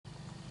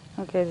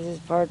Okay, this is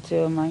part 2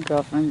 of my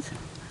girlfriend's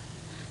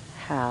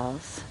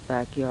house,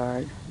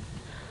 backyard.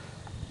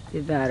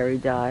 The battery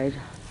died.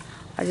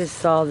 I just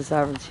saw this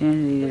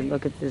opportunity to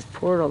look at this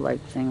portal-like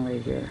thing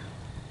right here.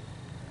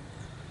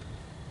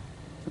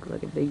 Looks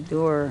like a big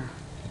door.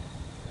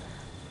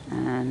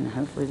 And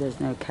hopefully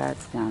there's no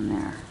cats down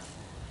there.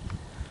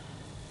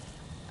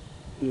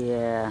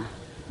 Yeah,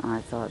 I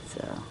thought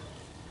so.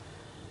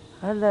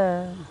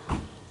 Hello.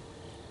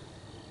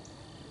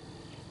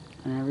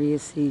 Whenever you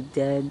see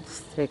dead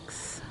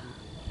sticks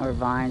or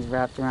vines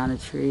wrapped around a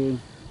tree,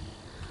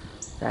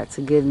 that's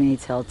a give me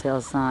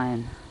telltale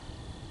sign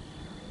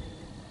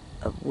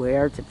of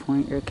where to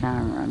point your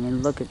camera. I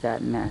mean, look at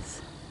that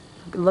mess.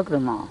 Look at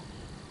them all.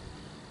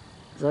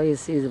 So all you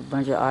see is a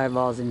bunch of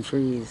eyeballs in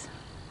trees.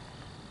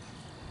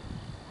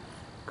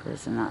 Of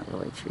course, they're not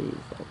really trees,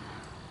 but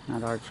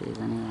not our trees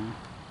anyway.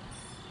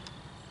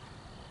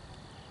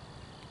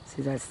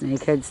 See that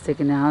snake head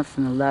sticking out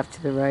from the left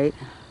to the right?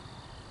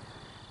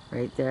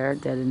 Right there,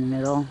 dead in the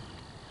middle.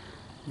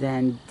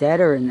 Then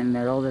deader in the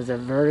middle, there's a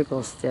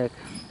vertical stick.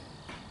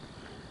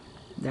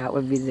 That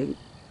would be the,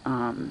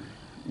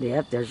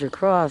 yep, there's your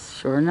cross,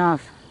 sure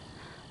enough.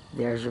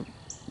 There's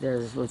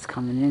what's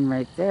coming in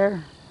right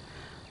there.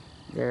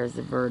 There's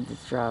the bird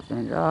that's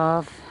dropping it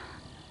off.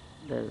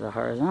 There's a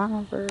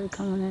horizontal bird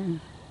coming in.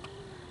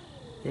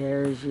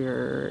 There's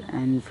your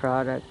end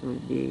product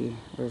would be,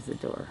 where's the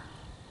door?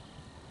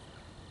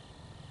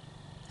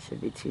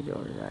 Should be 2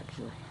 doors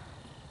actually.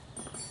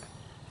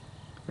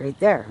 Right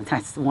there,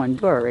 that's the one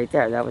door right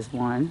there. That was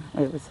one.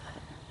 Wait, what's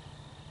that?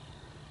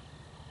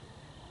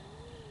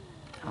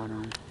 Hold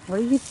on. What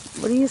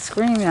are you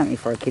screaming at me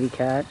for, kitty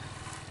cat?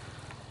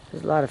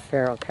 There's a lot of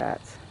feral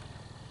cats.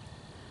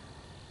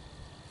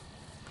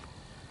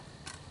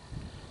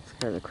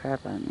 Scared the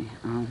crap out of me.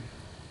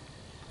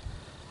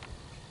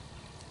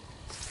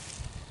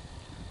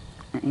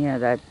 Yeah,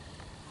 that.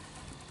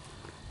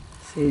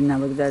 See now,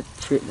 look at that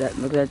tree. Look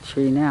at that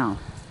tree now.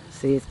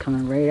 See, it's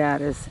coming right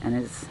at us, and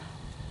it's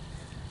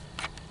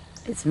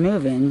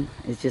moving.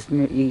 It's just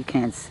you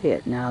can't see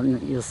it now.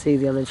 You'll see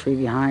the other tree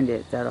behind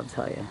it. That'll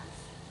tell you.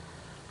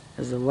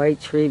 There's a white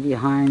tree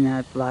behind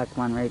that black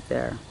one right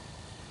there.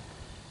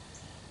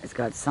 It's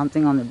got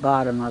something on the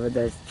bottom of it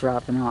that's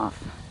dropping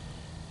off.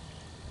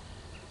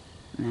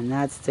 And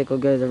that stick will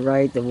go to the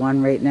right. The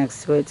one right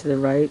next to it to the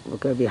right will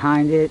go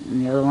behind it,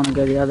 and the other one will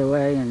go the other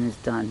way, and it's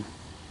done.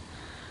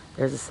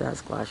 There's a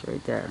Sasquatch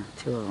right there.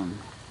 2 of them.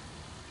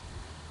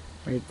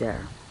 Right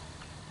there.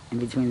 In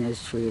between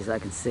those trees, I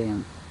can see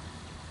them.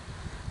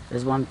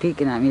 There's one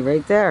peeking at me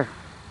right there.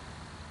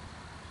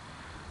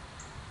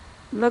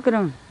 Look at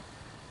him.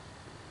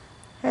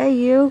 Hey,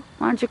 you.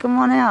 Why don't you come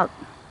on out?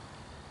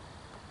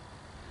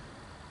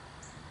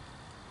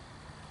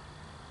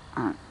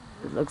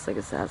 It looks like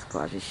a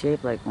Sasquatch. It's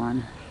shaped like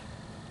one.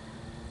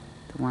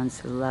 The ones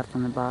to the left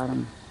on the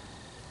bottom.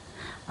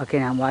 Okay,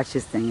 now watch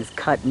this thing. It's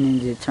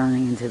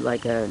turning into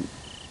like a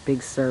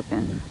big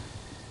serpent.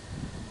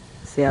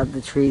 See how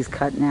the tree's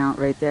cutting out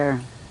right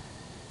there?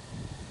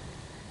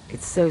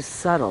 It's so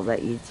subtle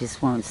that you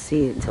just won't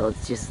see it until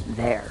it's just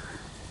there.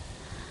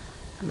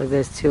 Look,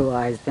 there's 2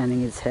 eyes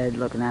bending its head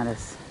looking at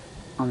us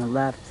on the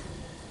left.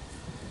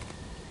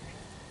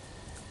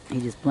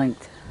 He just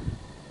blinked.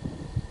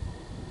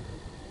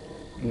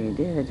 He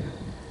did.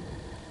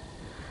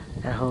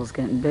 That hole's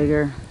getting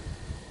bigger.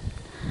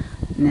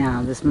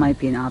 Now, this might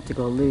be an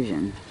optical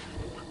illusion.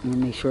 I'm going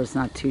to make sure it's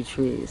not 2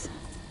 trees.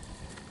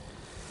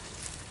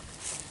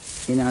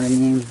 You know what I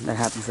mean? That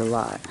happens a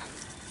lot.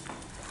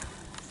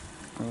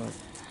 Oh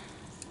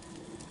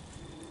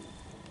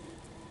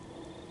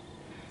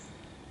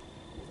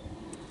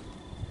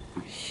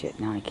shit,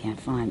 now I can't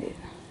find it.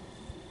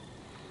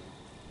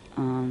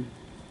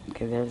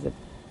 Okay, there's the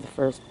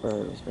first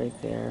bird was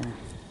right there.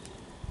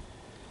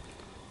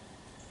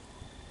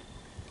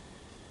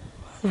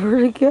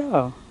 Where'd it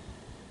go?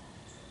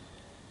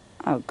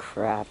 Oh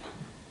crap.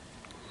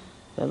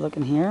 They're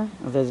looking here.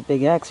 Oh, there's a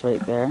big X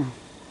right there.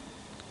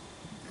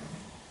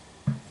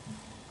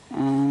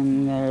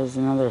 And there's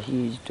another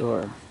huge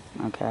door.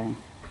 Okay.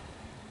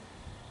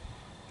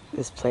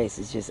 This place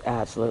is just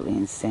absolutely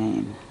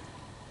insane.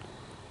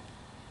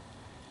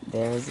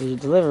 There's the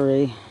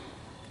delivery.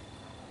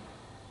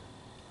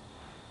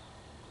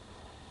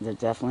 They're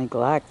definitely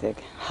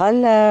galactic.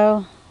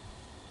 Hello!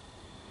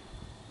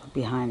 Look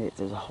behind it.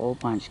 There's a whole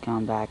bunch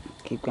going back.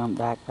 Keep going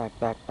back.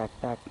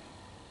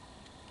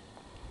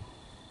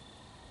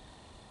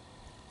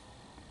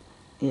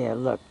 Yeah,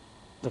 look.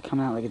 They're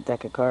coming out like a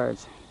deck of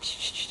cards.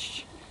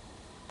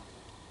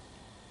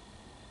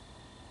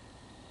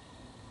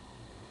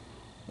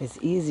 It's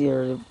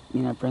easier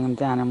to, bring them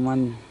down in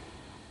one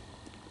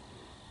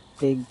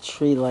big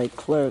tree-like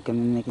cloak, and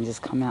then they can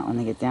just come out when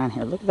they get down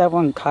here. Look at that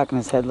one cocking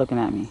his head looking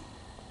at me.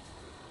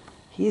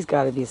 He's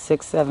got to be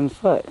 6-7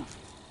 foot.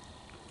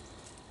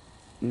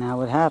 Now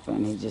what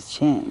happened? He just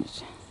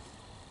changed.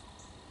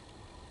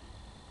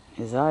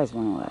 His eyes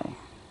went away.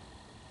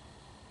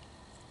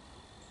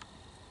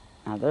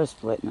 Now they're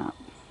splitting up.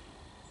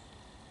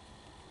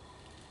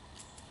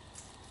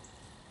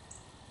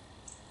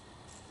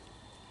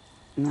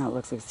 Now it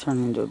looks like it's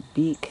turning into a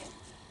beak.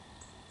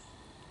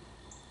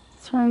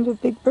 It's turning into a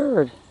big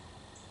bird.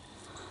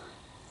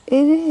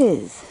 It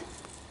is.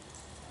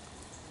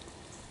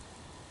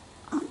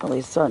 I'm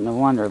really starting to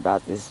wonder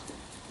about this.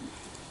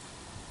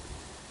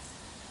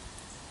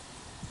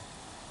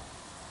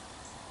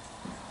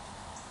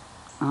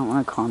 I don't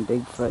want to call them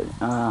Bigfoot.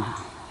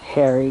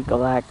 Hairy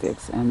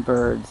galactics and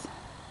birds.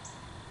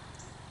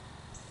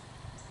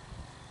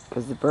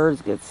 Because the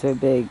birds get so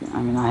big.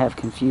 I mean, I have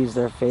confused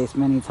their face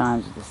many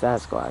times with the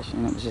Sasquatch,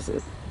 and it was just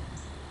a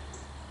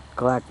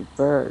galactic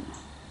bird.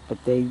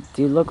 But they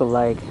do look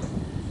alike.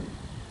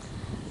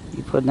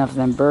 You put enough of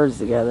them birds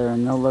together,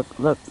 and they'll look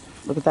at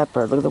that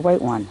bird. Look at the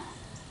white one.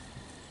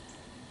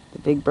 The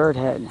big bird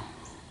head.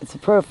 It's a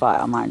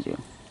profile, mind you.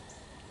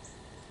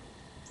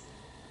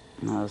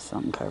 Now there's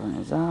something covering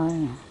his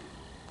eye.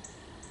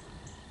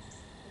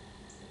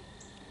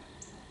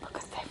 Look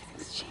at that,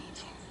 everything's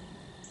changing.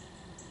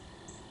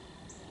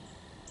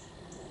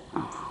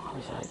 Oh, I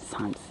wish I had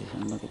time to see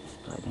him look at this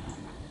blood.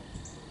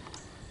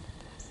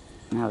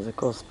 That was a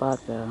cool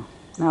spot, though.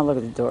 Now look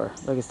at the door.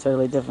 Look, it's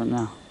totally different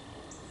now.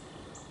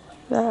 Look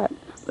at that.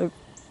 Look,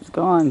 it's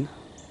gone.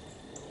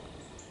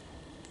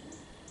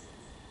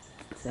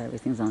 So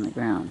everything's on the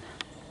ground.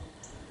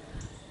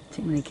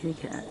 Too many kitty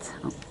cats.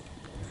 Oh.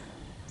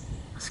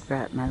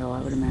 Scrap metal, I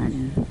would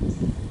imagine.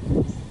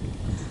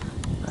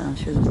 But I'm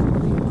sure there's more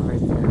people right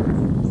there.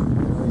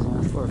 They're always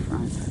on the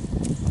forefront.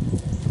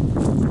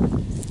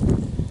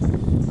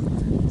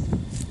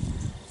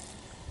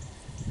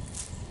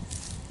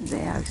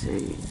 They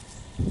actually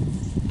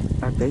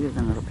are bigger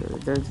than little people.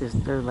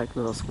 They're like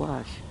little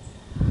squash.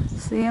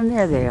 See them?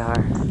 There they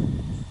are.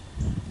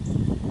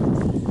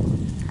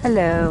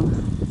 Hello.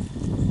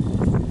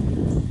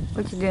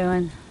 What you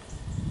doing?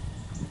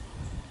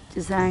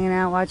 Just hanging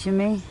out watching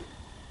me?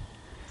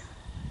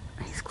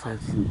 He's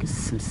clothed in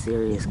some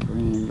serious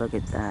green. Look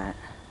at that.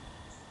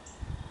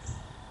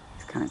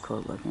 He's kind of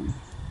cool looking.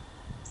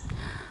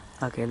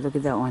 Okay, look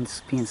at that one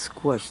being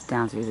squished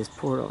down through this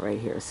portal right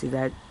here. See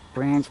that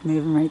branch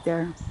moving right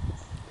there?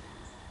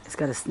 It's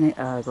got a snake,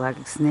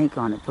 galactic snake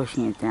on it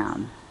pushing it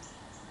down.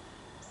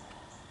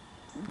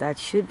 That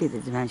should be the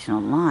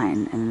dimensional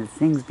line, and the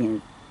thing's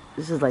being...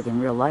 This is like in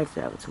real life,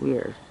 though. It's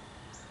weird.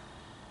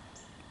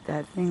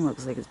 That thing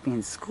looks like it's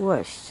being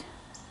squished.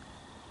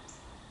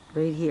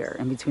 Right here,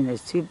 in between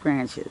those two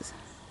branches.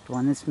 The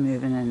one that's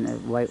moving and the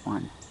white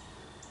one.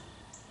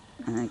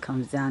 And then it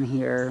comes down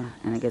here,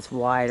 and it gets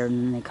wider,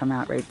 and then they come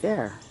out right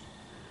there.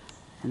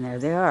 And there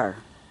they are.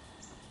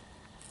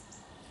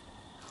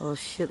 A whole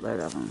shitload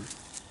of them.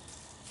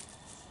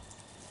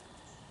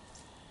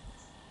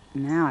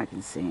 Now I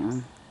can see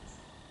them.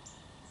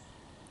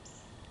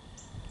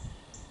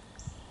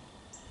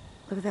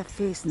 Look at that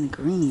face in the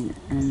green,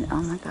 and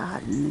oh my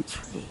God, in the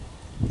tree.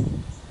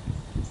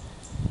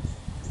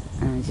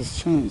 And it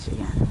just changed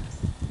again.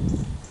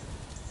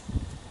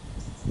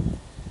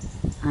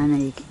 I know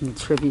you can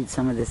contribute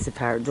some of this to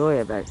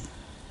pareidoia, but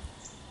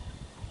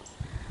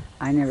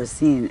I never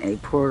seen a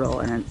portal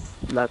and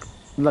look,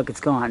 it's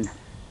gone.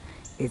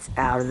 It's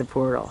out of the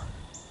portal.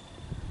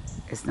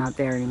 It's not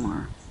there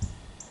anymore.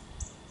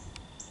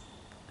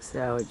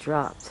 So it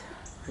dropped.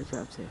 Where did it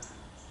drop to?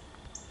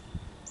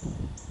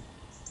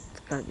 It's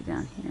gotta be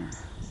down here.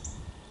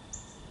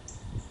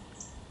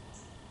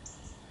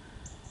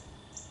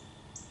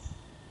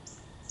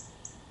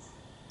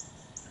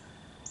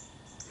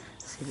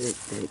 See,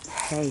 the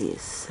hay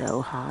is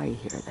so high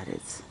here that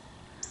it's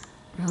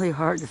really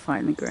hard to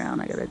find the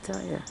ground, I gotta tell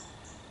you.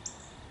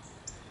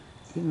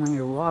 Even when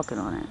you're walking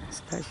on it,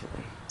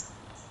 especially.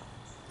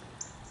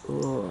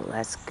 Ooh,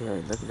 that's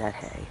good. Look at that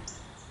hay.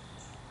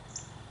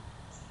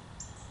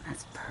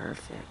 That's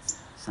perfect.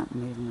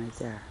 Something moving right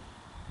there.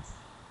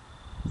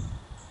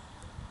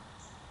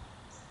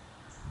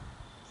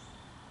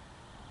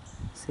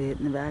 See it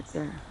in the back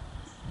there?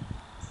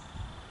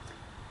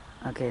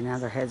 Okay, now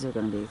their heads are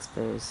going to be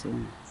exposed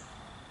soon.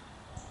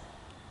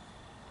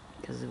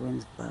 Because the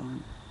wind's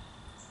blowing.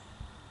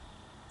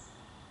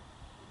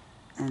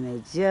 And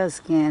they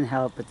just can't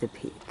help but to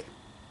peek.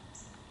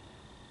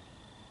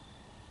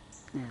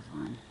 There's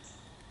one.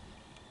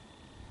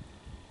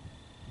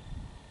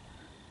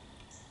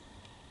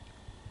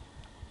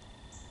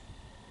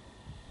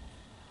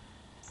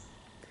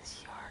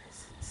 This yard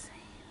is insane.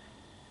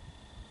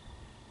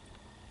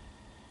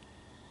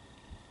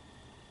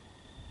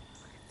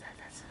 Look at that,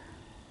 that's a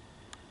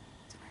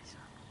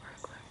dimensional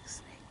work like a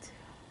snake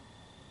too.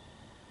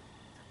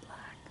 The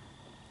black.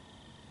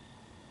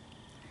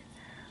 Right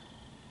there.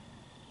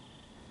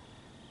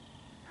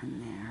 And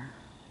there.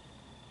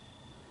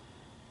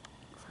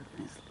 Looks like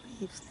his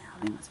leaves now.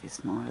 They must be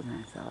smaller than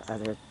I thought. Oh,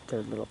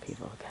 they're little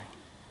people, okay.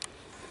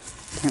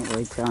 Can't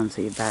really tell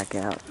until you back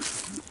out.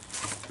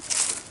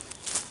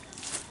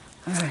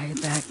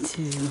 Alright, back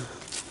to...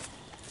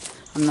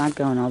 I'm not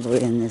going all the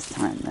way in this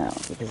time, though,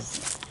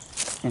 because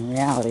in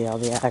reality, all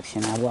the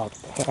action I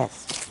walked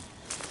past.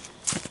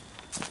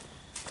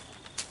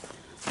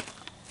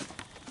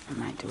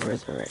 My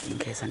doors already, in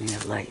case I need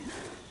a light.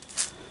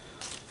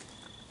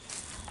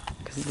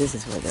 Because this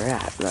is where they're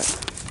at, look.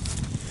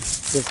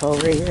 This hole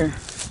right here.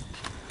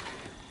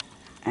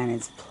 And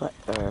it's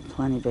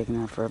plenty big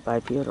enough for a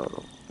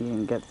bipedal to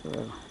even get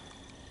through.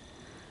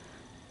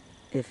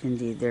 If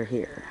indeed they're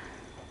here.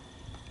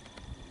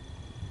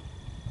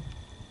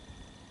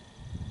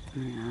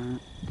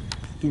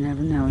 You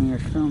never know when you're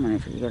filming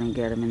if you're going to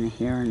get them in the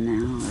here and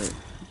now, or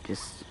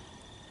just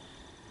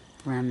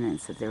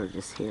remnants that they were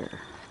just here,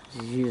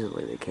 which is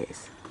usually the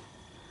case.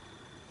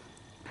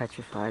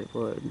 Petrified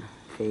wood,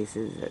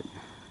 faces that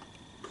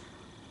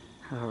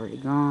have already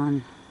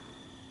gone,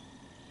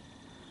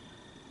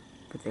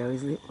 but they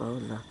always leave. Oh,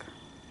 look.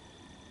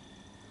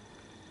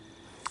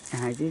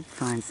 And I did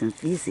find some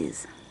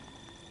feces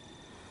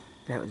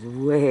that was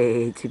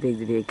way too big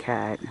to be a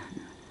cat.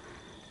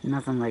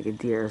 Nothing like a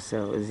deer,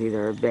 so it was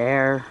either a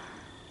bear,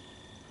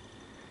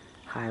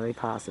 highly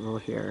possible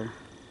here,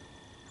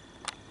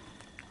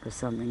 or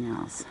something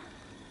else.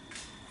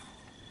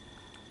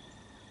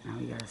 Now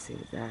we gotta see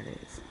what that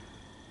is.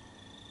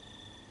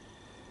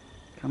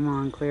 Come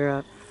on, clear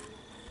up.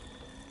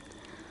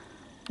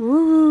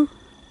 Woo!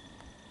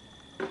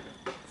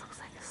 Looks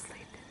like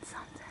asleep in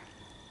something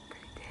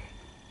pretty big.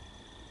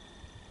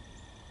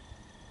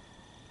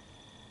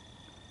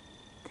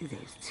 Dude,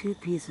 those 2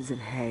 pieces of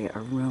hay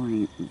are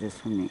ruining this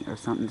for me, or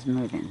something's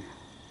moving.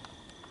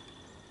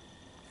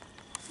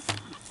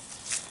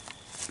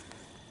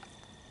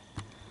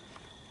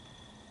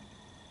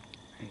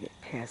 I get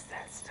past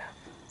that stuff.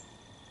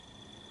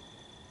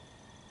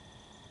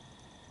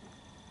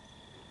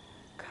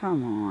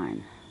 Come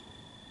on.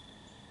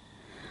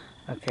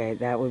 Okay,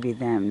 that would be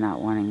them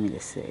not wanting me to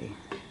see.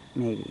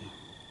 Maybe.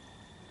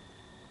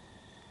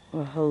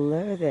 Well,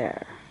 hello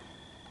there.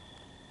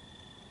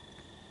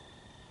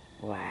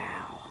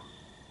 Wow.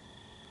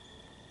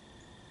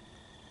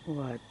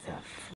 What the